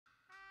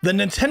The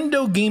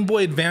Nintendo Game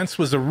Boy Advance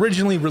was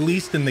originally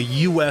released in the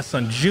US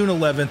on June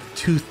 11th,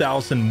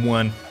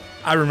 2001.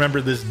 I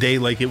remember this day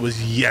like it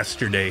was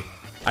yesterday.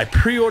 I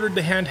pre-ordered the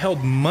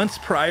handheld months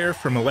prior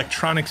from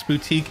Electronics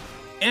Boutique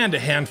and a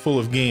handful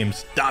of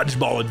games,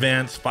 Dodgeball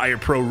Advance, Fire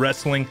Pro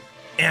Wrestling,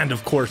 and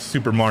of course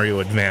Super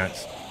Mario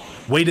Advance.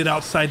 Waited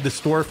outside the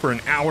store for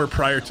an hour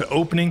prior to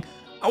opening.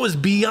 I was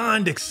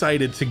beyond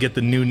excited to get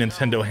the new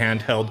Nintendo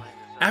handheld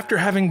after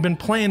having been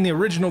playing the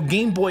original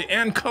Game Boy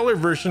and Color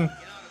version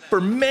for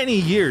many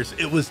years.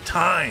 It was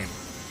time.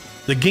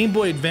 The Game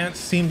Boy Advance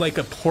seemed like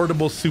a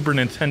portable Super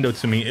Nintendo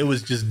to me. It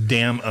was just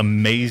damn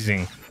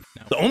amazing.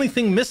 The only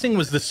thing missing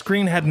was the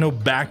screen had no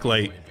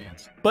backlight,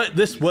 but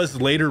this was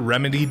later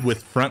remedied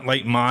with front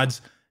light mods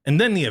and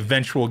then the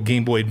eventual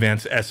Game Boy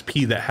Advance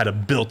SP that had a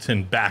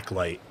built-in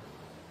backlight.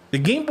 The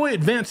Game Boy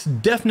Advance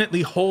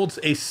definitely holds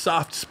a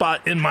soft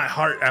spot in my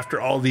heart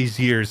after all these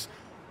years.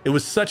 It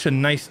was such a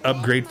nice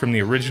upgrade from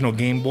the original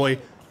Game Boy,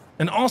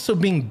 and also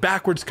being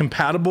backwards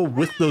compatible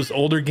with those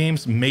older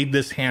games made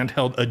this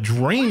handheld a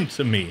dream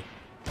to me.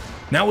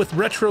 Now with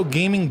retro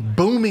gaming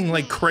booming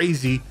like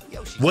crazy,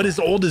 what is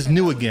old is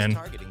new again.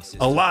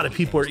 A lot of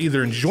people are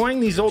either enjoying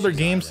these older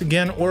games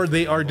again or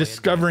they are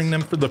discovering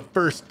them for the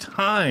first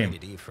time.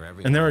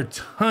 And there are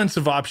tons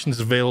of options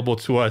available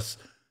to us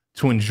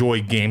to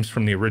enjoy games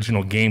from the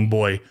original Game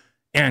Boy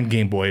and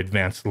Game Boy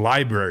Advance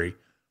library.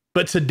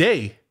 But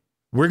today,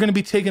 we're going to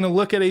be taking a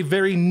look at a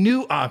very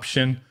new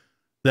option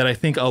that I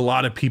think a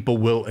lot of people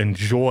will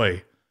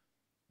enjoy.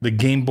 The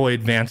Game Boy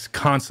Advance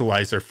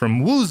Consolizer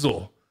from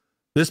Woozle.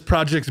 This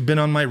project's been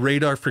on my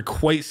radar for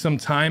quite some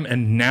time,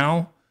 and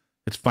now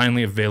it's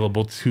finally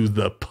available to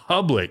the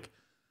public.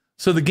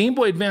 So the Game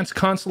Boy Advance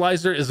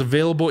Consolizer is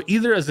available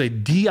either as a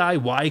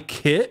DIY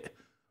kit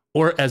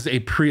or as a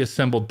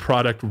pre-assembled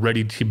product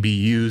ready to be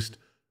used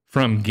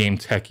from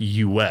GameTech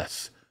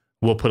US.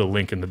 We'll put a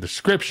link in the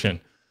description.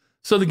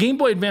 So the Game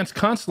Boy Advance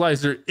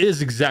Consolizer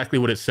is exactly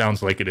what it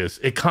sounds like it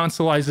is. It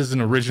consolizes an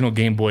original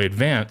Game Boy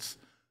Advance,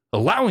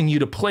 allowing you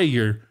to play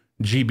your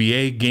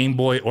GBA, Game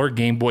Boy, or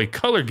Game Boy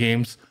Color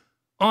games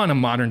on a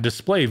modern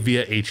display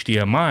via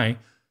HDMI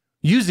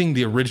using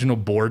the original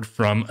board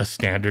from a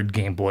standard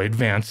Game Boy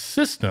Advance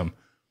system.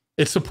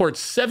 It supports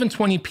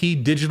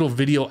 720p digital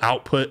video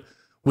output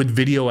with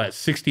video at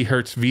 60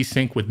 Hz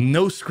VSync with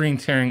no screen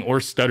tearing or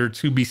stutter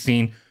to be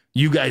seen.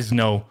 You guys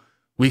know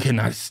we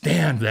cannot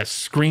stand that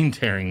screen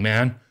tearing,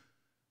 man.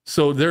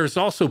 So there's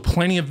also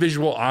plenty of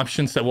visual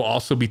options that we'll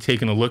also be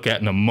taking a look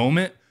at in a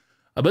moment.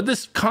 But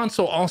this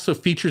console also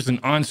features an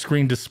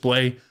on-screen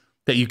display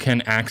that you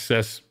can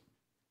access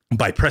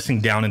by pressing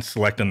down and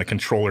select on the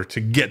controller to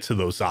get to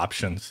those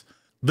options.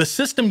 The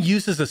system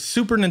uses a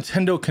Super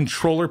Nintendo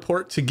controller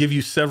port to give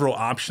you several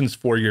options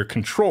for your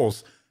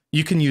controls.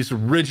 You can use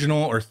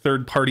original or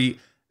third-party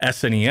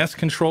SNES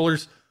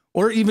controllers,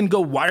 or even go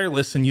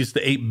wireless and use the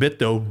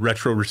 8BitDo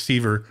retro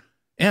receiver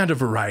and a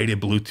variety of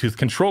Bluetooth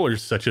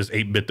controllers, such as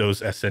 8BitDo's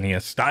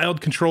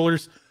SNES-styled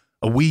controllers,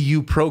 a Wii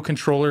U Pro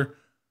controller,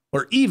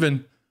 or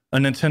even a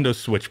Nintendo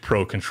Switch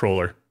Pro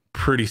controller.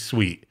 Pretty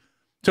sweet.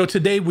 So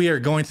today we are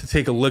going to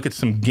take a look at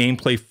some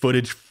gameplay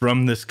footage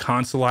from this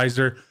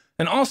consolizer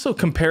and also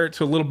compare it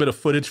to a little bit of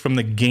footage from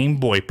the Game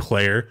Boy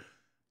player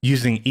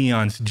using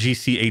Eon's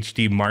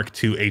GCHD Mark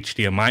II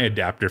HDMI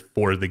adapter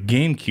for the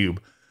GameCube.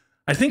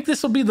 I think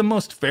this will be the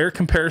most fair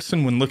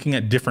comparison when looking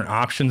at different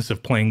options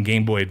of playing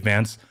Game Boy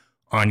Advance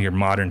on your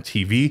modern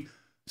TV.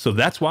 So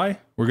that's why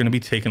we're going to be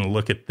taking a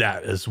look at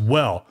that as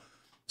well.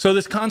 So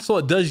this console,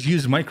 it does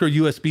use micro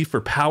USB for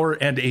power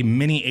and a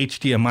mini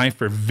HDMI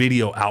for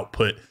video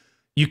output.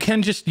 You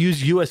can just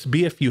use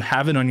USB if you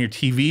have it on your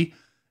TV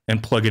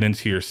and plug it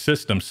into your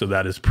system. So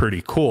that is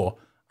pretty cool.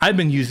 I've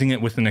been using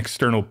it with an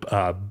external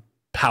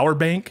power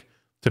bank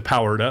to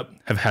power it up,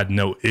 have had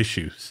no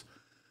issues.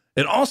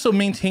 It also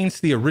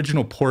maintains the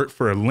original port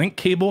for a link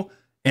cable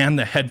and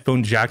the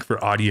headphone jack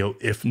for audio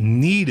if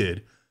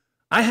needed.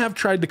 I have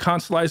tried the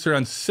consolizer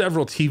on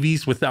several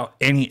TVs without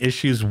any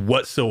issues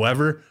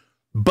whatsoever,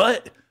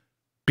 but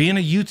being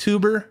a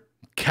YouTuber,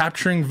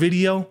 capturing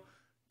video,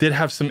 did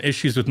have some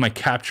issues with my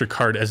capture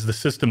card as the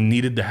system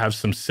needed to have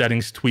some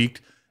settings tweaked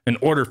in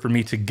order for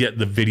me to get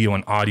the video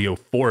and audio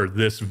for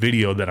this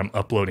video that I'm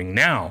uploading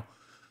now.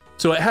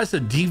 So it has a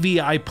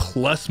DVI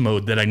plus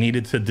mode that I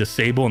needed to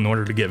disable in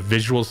order to get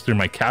visuals through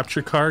my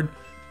capture card.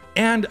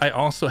 And I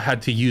also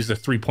had to use a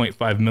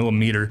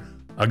 3.5mm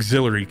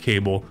auxiliary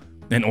cable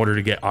in order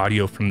to get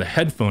audio from the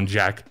headphone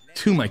jack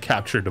to my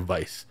capture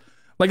device.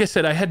 Like I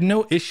said, I had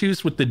no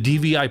issues with the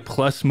DVI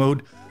plus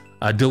mode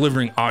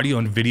delivering audio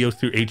and video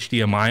through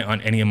HDMI on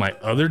any of my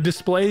other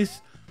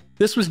displays.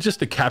 This was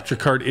just a capture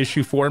card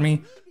issue for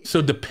me. So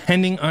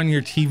depending on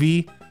your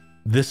TV,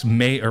 this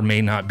may or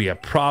may not be a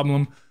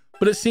problem.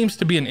 But it seems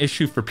to be an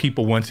issue for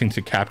people wanting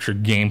to capture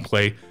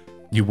gameplay.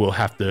 You will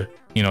have to,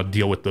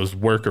 deal with those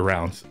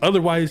workarounds.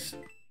 Otherwise,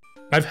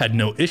 I've had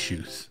no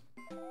issues.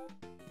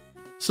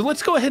 So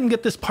let's go ahead and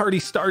get this party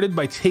started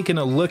by taking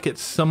a look at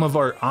some of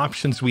our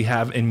options we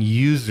have in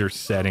user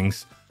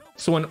settings.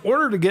 So in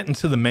order to get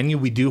into the menu,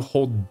 we do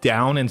hold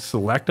down and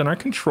select on our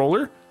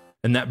controller,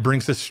 And that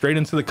brings us straight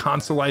into the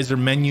Consolizer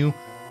menu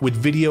with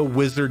Video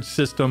Wizard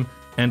System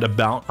and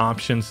About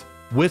options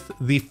with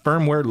the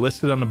firmware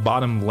listed on the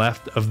bottom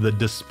left of the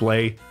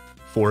display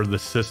for the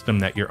system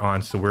that you're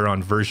on. So we're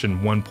on version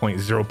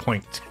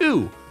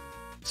 1.0.2.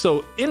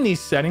 So in these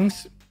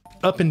settings,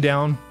 up and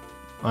down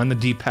on the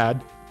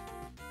D-pad,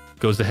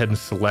 goes ahead and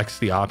selects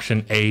the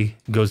option. A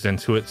goes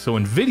into it. So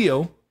in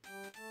video,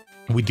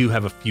 we do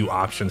have a few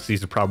options.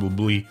 These are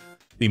probably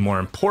the more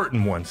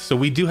important ones. So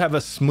we do have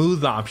a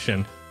smooth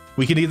option.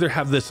 We can either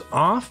have this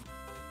off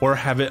or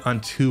have it on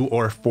 2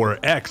 or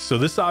 4x. So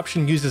this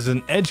option uses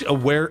an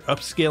edge-aware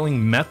upscaling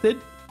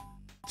method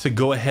to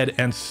go ahead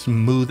and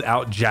smooth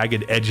out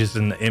jagged edges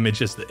in the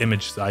image as the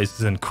image size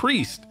is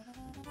increased.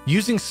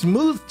 Using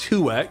smooth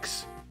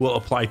 2x will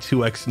apply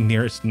 2x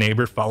nearest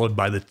neighbor followed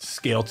by the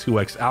scale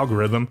 2x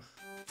algorithm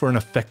for an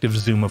effective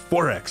zoom of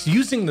 4x.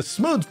 Using the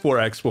smooth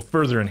 4x will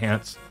further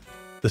enhance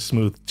the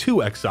smooth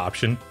 2x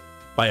option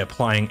by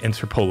applying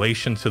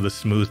interpolation to the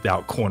smoothed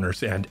out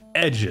corners and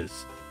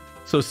edges.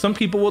 So some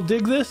people will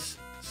dig this,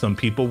 some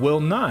people will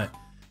not.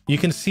 You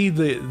can see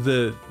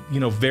the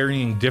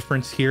varying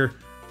difference here.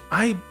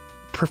 I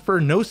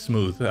prefer no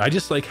smooth. I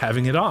just like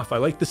having it off. I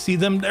like to see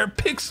their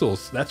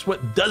pixels. That's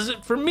what does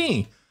it for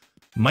me.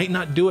 Might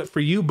not do it for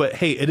you, but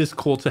hey, it is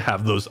cool to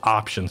have those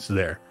options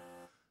there.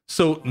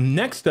 So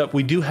next up,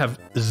 we do have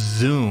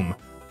zoom.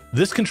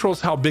 This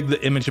controls how big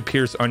the image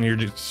appears on your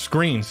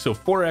screen. So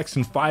 4x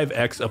and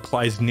 5x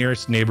applies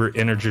nearest neighbor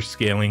integer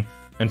scaling,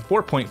 and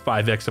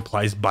 4.5x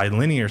applies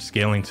bilinear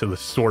scaling to the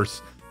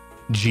source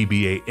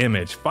GBA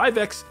image.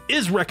 5x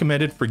is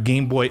recommended for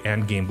Game Boy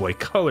and Game Boy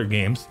Color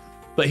games,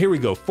 but here we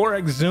go.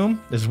 4x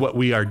zoom is what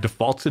we are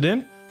defaulted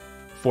in,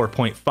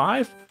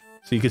 4.5.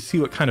 So you can see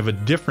what kind of a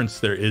difference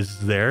there is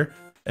there.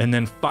 And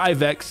then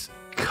 5x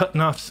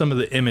cutting off some of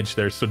the image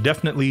there. So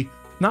definitely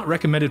not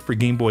recommended for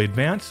Game Boy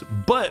Advance,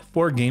 but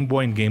for Game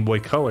Boy and Game Boy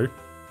Color,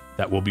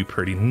 that will be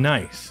pretty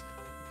nice.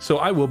 So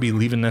I will be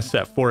leaving this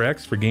at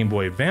 4x for Game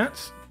Boy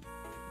Advance.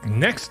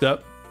 Next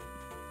up,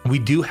 we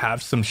do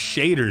have some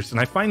shaders,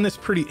 and I find this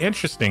pretty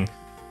interesting.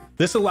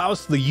 This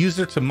allows the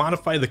user to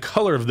modify the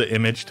color of the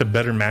image to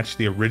better match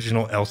the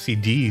original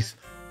LCDs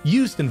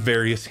used in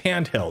various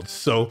handhelds.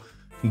 So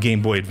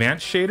Game Boy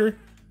Advance shader,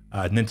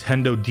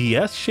 Nintendo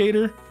DS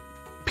shader,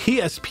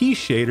 PSP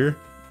shader,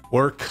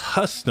 or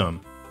custom.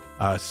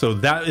 So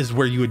that is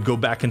where you would go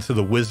back into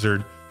the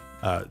wizard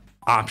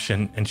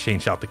option and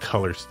change out the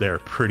colors there.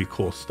 Pretty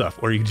cool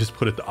stuff. Or you can just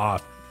put it to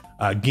off.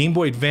 Game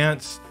Boy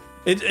Advance,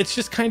 it's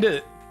just kind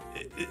of,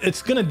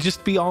 it's going to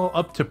just be all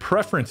up to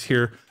preference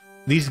here.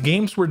 These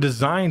games were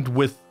designed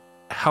with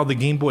how the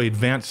Game Boy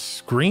Advance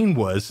screen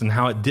was and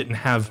how it didn't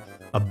have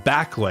a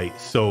backlight.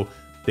 So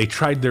they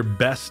tried their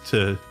best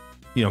to,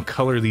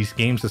 color these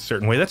games a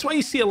certain way. That's why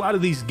you see a lot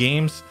of these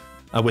games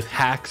with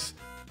hacks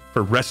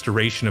for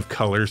restoration of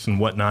colors and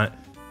whatnot.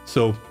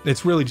 So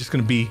it's really just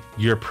going to be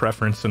your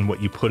preference and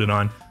what you put it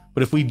on.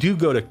 But if we do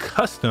go to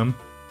custom,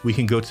 we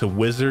can go to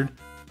wizard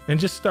and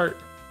just start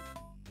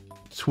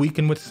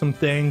tweaking with some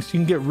things. You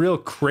can get real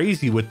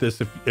crazy with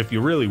this if you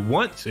really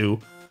want to.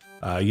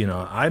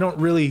 I don't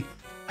really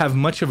have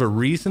much of a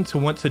reason to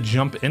want to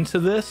jump into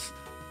this,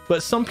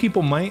 but some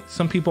people might.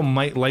 Some people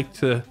might like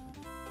to,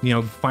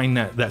 find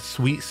that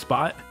sweet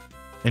spot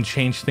and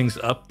change things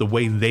up the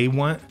way they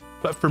want.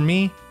 But for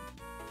me,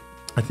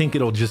 I think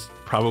it'll just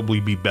probably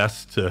be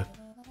best to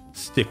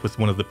stick with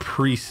one of the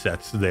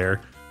presets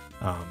there.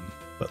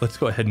 But let's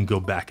go ahead and go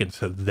back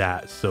into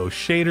that. So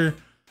shader,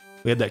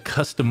 we had that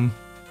custom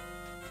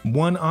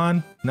one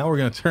on. Now we're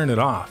going to turn it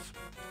off.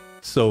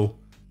 So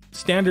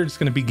standard is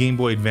going to be Game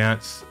Boy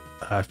Advance.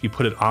 If you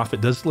put it off,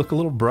 it does look a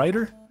little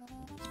brighter,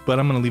 but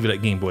I'm going to leave it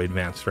at Game Boy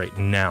Advance right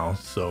now.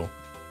 So,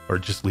 or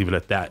just leave it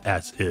at that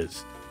as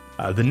is.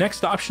 The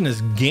next option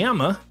is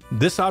gamma.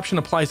 This option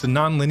applies a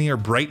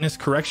nonlinear brightness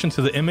correction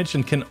to the image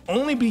and can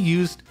only be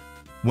used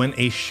when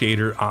a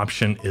shader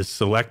option is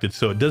selected.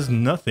 So it does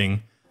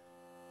nothing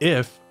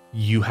if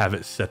you have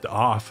it set to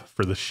off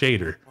for the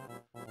shader.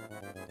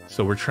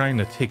 So we're trying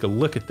to take a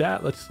look at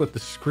that. Let's let the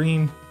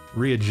screen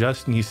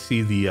readjust, and you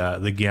see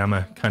the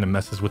gamma kind of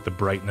messes with the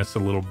brightness a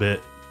little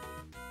bit.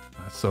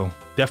 So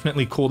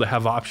definitely cool to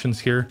have options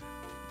here.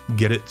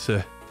 Get it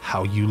to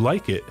how you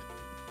like it.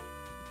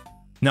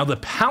 Now the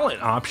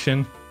palette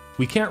option,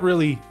 we can't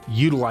really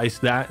utilize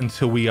that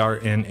until we are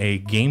in a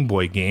Game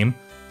Boy game,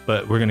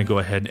 but we're going to go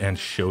ahead and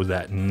show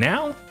that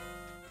now.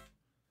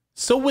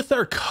 So with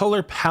our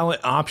color palette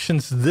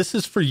options, this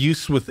is for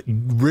use with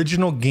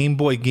original Game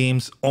Boy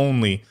games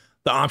only.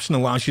 The option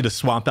allows you to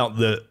swap out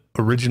the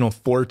original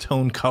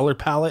 4-tone color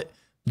palette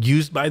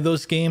used by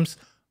those games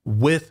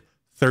with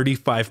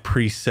 35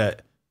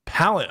 preset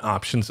palette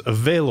options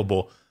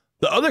available.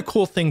 The other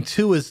cool thing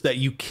too is that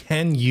you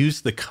can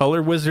use the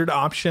color wizard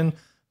option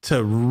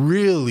to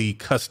really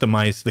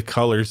customize the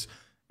colors,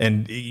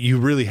 and you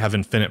really have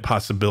infinite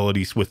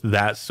possibilities with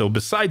that. So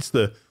besides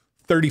the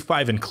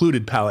 35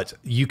 included palettes,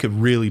 you could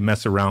really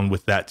mess around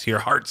with that to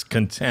your heart's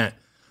content.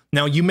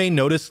 Now you may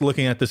notice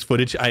looking at this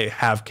footage, I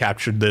have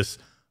captured this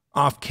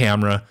off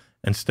camera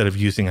instead of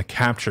using a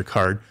capture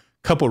card.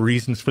 couple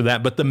reasons for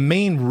that, but the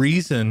main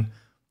reason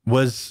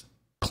was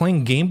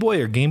playing Game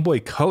Boy or Game Boy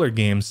Color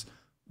games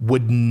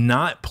would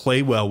not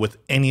play well with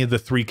any of the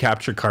 3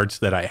 capture cards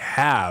that I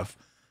have.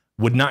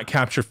 Would not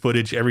capture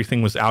footage.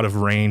 Everything was out of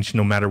range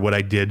no matter what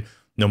I did,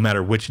 no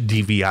matter which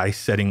DVI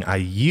setting I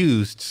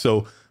used.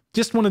 So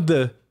just wanted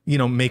to,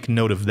 make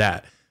note of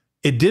that.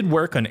 It did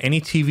work on any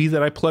TV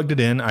that I plugged it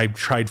in. I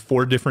tried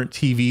 4 different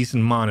TVs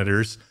and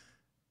monitors.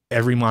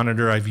 Every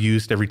monitor I've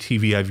used, every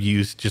TV I've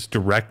used, just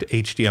direct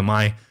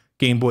HDMI,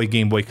 Game Boy,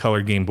 Game Boy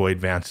Color, Game Boy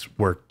Advance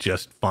worked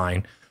just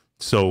fine.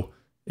 So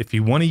if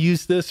you want to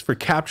use this for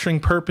capturing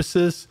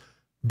purposes,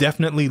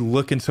 definitely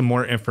look into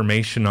more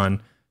information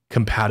on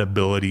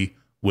compatibility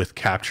with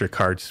capture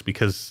cards,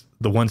 because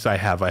the ones I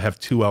have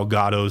 2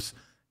 Elgatos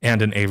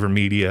and an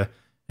AverMedia,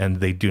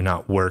 and they do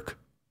not work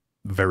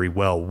very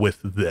well with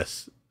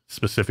this,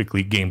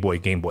 specifically Game Boy,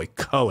 Game Boy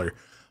Color.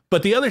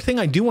 But the other thing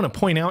I do want to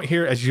point out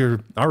here, as you're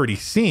already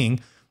seeing,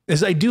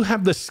 is I do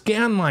have the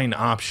scanline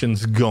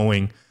options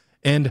going,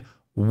 and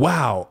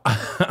wow,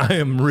 I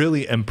am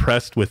really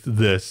impressed with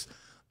this.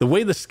 The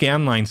way the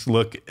scan lines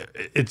look,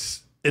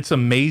 it's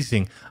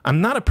amazing. I'm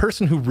not a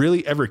person who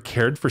really ever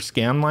cared for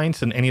scan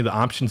lines and any of the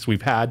options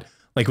we've had,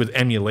 like with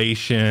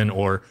emulation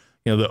or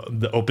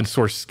the open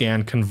source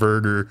scan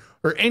converter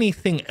or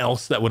anything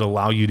else that would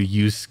allow you to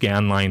use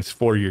scan lines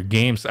for your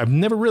games. I've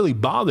never really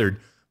bothered.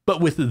 But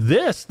with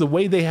this, the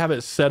way they have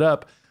it set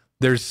up,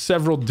 there's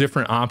several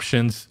different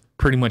options,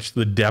 pretty much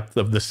the depth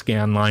of the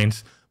scan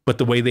lines, but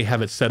the way they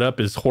have it set up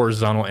is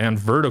horizontal and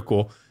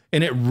vertical.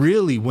 And it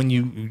really, when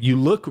you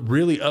look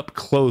really up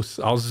close,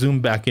 I'll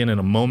zoom back in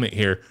a moment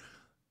here,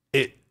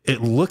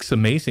 it looks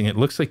amazing. It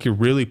looks like you're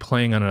really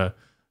playing on a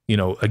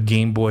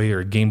Game Boy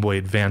or a Game Boy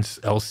Advance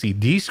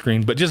LCD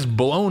screen, but just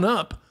blown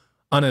up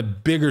on a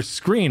bigger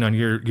screen on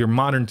your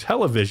modern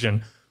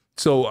television.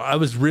 So I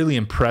was really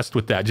impressed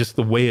with that, just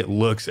the way it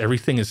looks.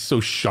 Everything is so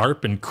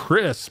sharp and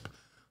crisp.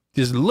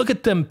 Just look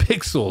at them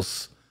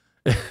pixels.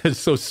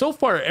 So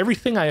far,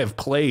 everything I have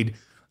played,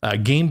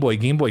 Game Boy,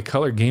 Game Boy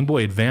Color, Game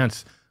Boy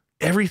Advance,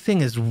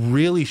 everything is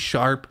really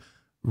sharp,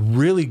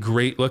 really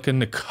great looking.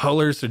 The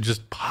colors are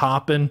just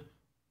popping.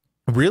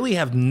 Really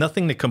have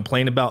nothing to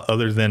complain about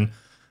other than,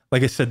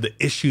 like I said, the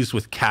issues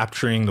with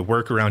capturing, the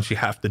workarounds you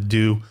have to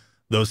do,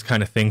 those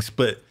kind of things.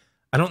 But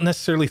I don't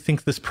necessarily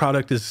think this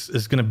product is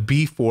going to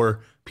be for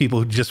people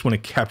who just want to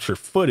capture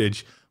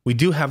footage. We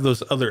do have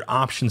those other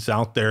options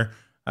out there.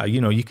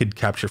 You could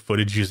capture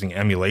footage using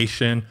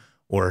emulation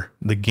or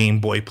the Game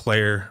Boy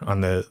player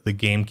on the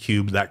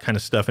GameCube, that kind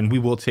of stuff. And we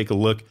will take a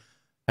look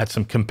at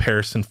some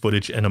comparison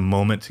footage in a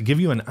moment to give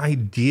you an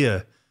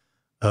idea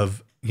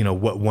of,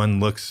 what one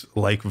looks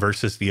like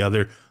versus the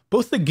other.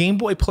 Both the Game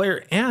Boy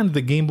player and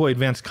the Game Boy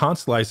Advance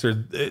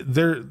Consolizer,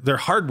 they're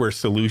hardware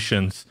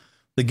solutions.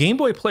 The Game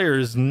Boy player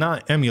is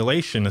not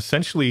emulation.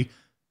 Essentially,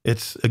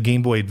 it's a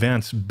Game Boy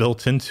Advance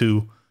built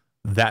into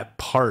that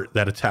part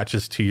that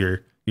attaches to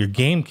your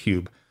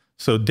GameCube.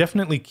 So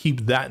definitely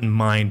keep that in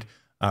mind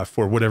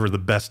for whatever the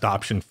best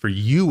option for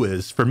you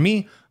is. For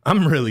me,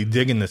 I'm really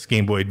digging this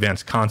Game Boy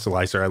Advance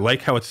Consolizer. I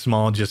like how it's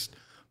small. Just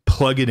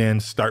plug it in,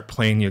 start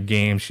playing your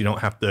games. You don't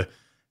have to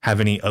have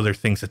any other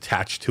things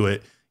attached to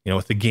it.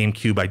 With the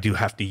GameCube, I do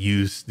have to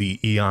use the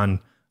Eon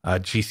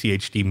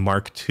GCHD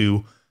Mark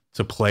II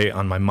to play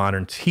on my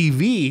modern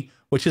TV,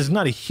 which is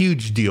not a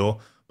huge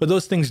deal, but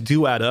those things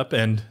do add up.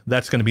 And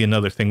that's going to be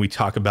another thing we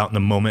talk about in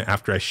a moment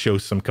after I show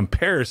some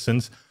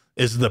comparisons,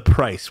 is the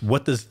price.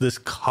 What does this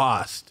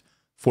cost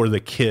for the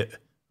kit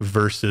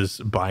versus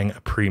buying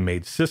a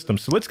pre-made system?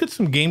 So let's get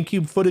some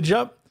GameCube footage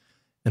up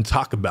and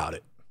talk about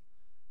it.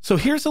 So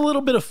here's a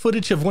little bit of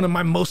footage of one of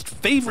my most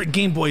favorite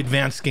Game Boy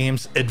Advance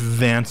games,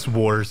 Advance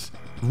Wars,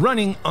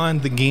 running on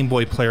the Game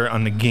Boy player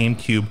on the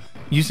GameCube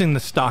using the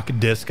stock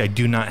disc. I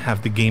do not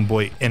have the Game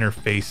Boy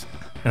interface,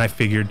 and I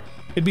figured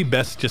it'd be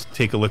best just to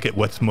take a look at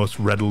what's most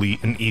readily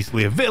and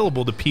easily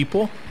available to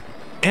people.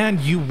 And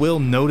you will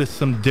notice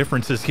some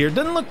differences here. It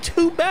doesn't look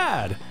too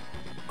bad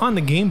on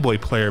the Game Boy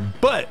player,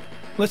 but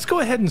let's go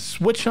ahead and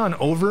switch on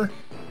over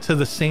to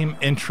the same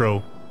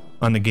intro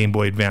on the Game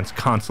Boy Advance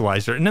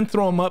Consolizer and then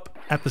throw them up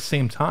at the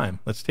same time.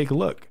 Let's take a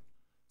look.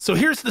 So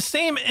here's the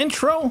same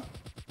intro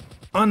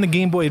on the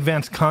Game Boy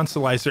Advance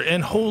Consolizer,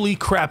 and holy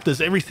crap, does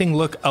everything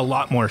look a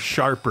lot more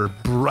sharper,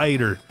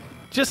 brighter,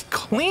 just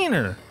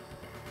cleaner.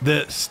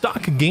 The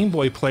stock Game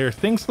Boy player,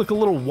 things look a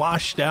little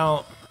washed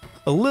out,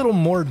 a little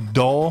more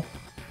dull,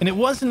 and it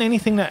wasn't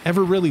anything that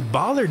ever really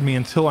bothered me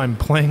until I'm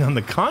playing on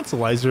the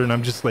Consolizer and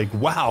I'm just like,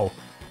 wow,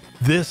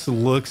 this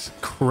looks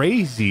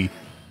crazy.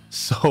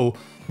 So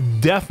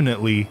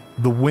definitely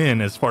the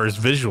win as far as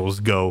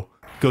visuals go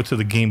to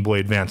the Game Boy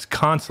Advance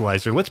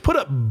Consolizer. Let's put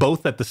up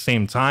both at the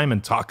same time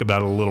and talk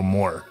about it a little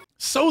more.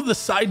 So the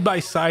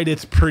side-by-side,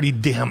 it's pretty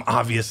damn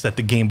obvious that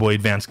the Game Boy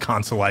Advance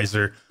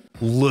Consolizer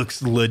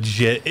looks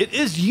legit. It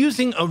is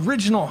using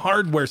original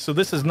hardware, so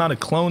this is not a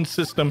clone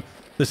system.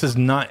 This is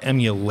not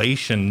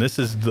emulation. This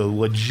is the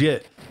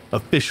legit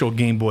official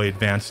Game Boy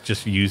Advance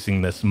just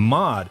using this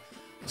mod.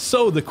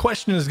 So the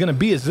question is going to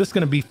be, is this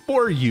going to be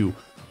for you?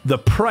 The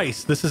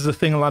price, this is the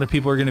thing a lot of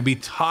people are going to be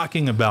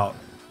talking about.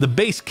 The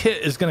base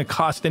kit is going to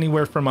cost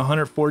anywhere from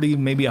 140,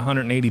 maybe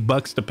 180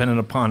 bucks, depending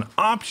upon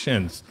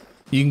options.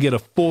 You can get a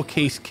full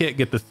case kit,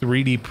 get the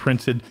 3D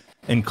printed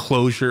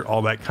enclosure,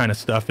 all that kind of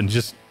stuff, and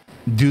just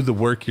do the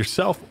work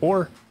yourself,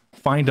 or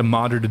find a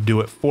modder to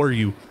do it for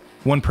you.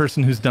 One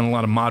person who's done a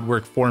lot of mod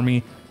work for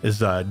me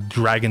is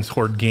Dragon's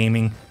Horde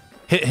Gaming.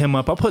 Hit him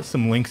up. I'll put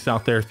some links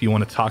out there if you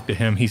want to talk to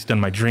him. He's done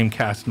my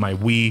Dreamcast, my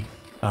Wii,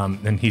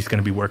 and he's going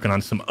to be working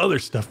on some other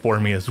stuff for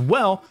me as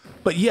well.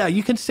 But yeah,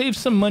 you can save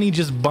some money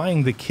just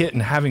buying the kit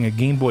and having a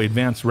Game Boy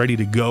Advance ready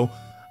to go.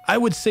 I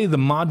would say the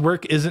mod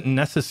work isn't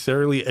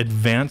necessarily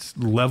advanced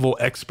level,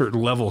 expert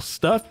level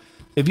stuff.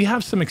 If you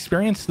have some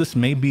experience, this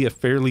may be a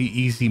fairly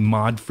easy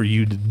mod for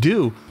you to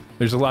do.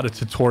 There's a lot of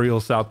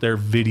tutorials out there,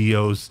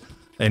 videos,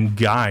 and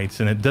guides,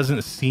 and it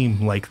doesn't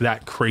seem like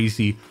that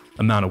crazy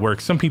amount of work.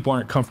 Some people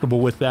aren't comfortable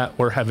with that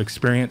or have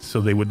experience,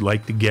 so they would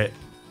like to get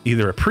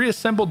either a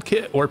pre-assembled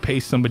kit or pay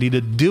somebody to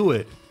do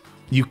it.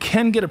 You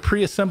can get a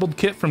pre-assembled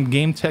kit from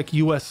Game Tech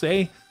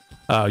USA,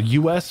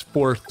 US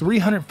for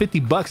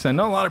 350 bucks. I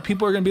know a lot of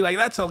people are gonna be like,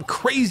 that's a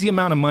crazy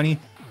amount of money,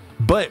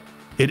 but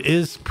it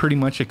is pretty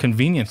much a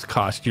convenience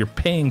cost. You're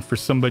paying for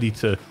somebody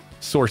to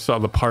source all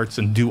the parts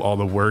and do all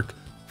the work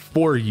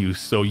for you.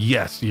 So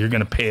yes, you're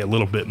gonna pay a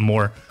little bit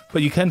more,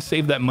 but you can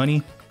save that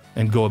money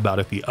and go about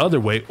it the other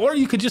way. Or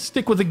you could just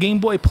stick with a Game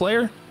Boy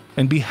player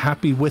and be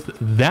happy with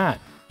that.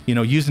 You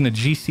know, using a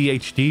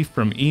GCHD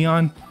from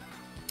Eon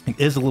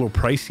is a little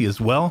pricey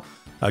as well.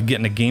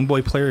 Getting a Game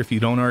Boy player, if you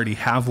don't already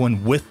have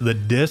one with the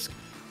disc,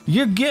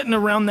 you're getting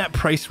around that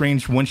price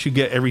range once you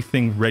get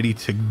everything ready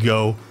to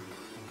go.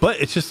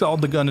 But it's just all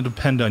going to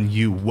depend on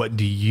you. What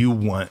do you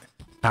want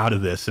out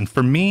of this? And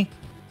for me,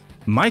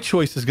 my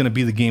choice is going to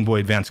be the Game Boy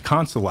Advance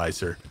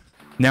Consolizer.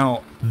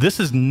 Now, this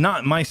is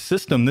not my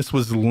system. This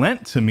was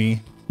lent to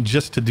me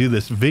just to do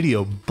this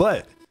video,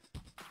 but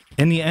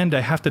in the end, I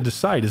have to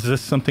decide, is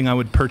this something I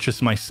would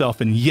purchase myself?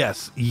 And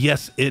yes,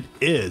 it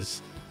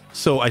is.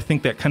 So I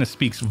think that kind of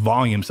speaks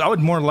volumes. I would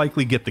more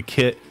likely get the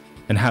kit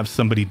and have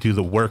somebody do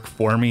the work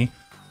for me,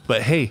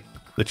 but hey,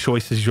 the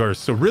choice is yours.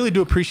 So really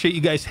do appreciate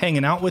you guys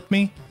hanging out with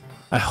me.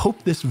 I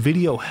hope this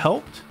video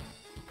helped.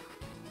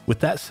 With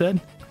that said,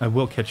 I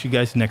will catch you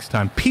guys next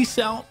time. Peace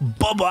out,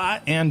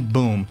 bye-bye, and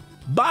boom.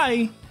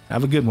 Bye.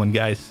 Have a good one,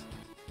 guys.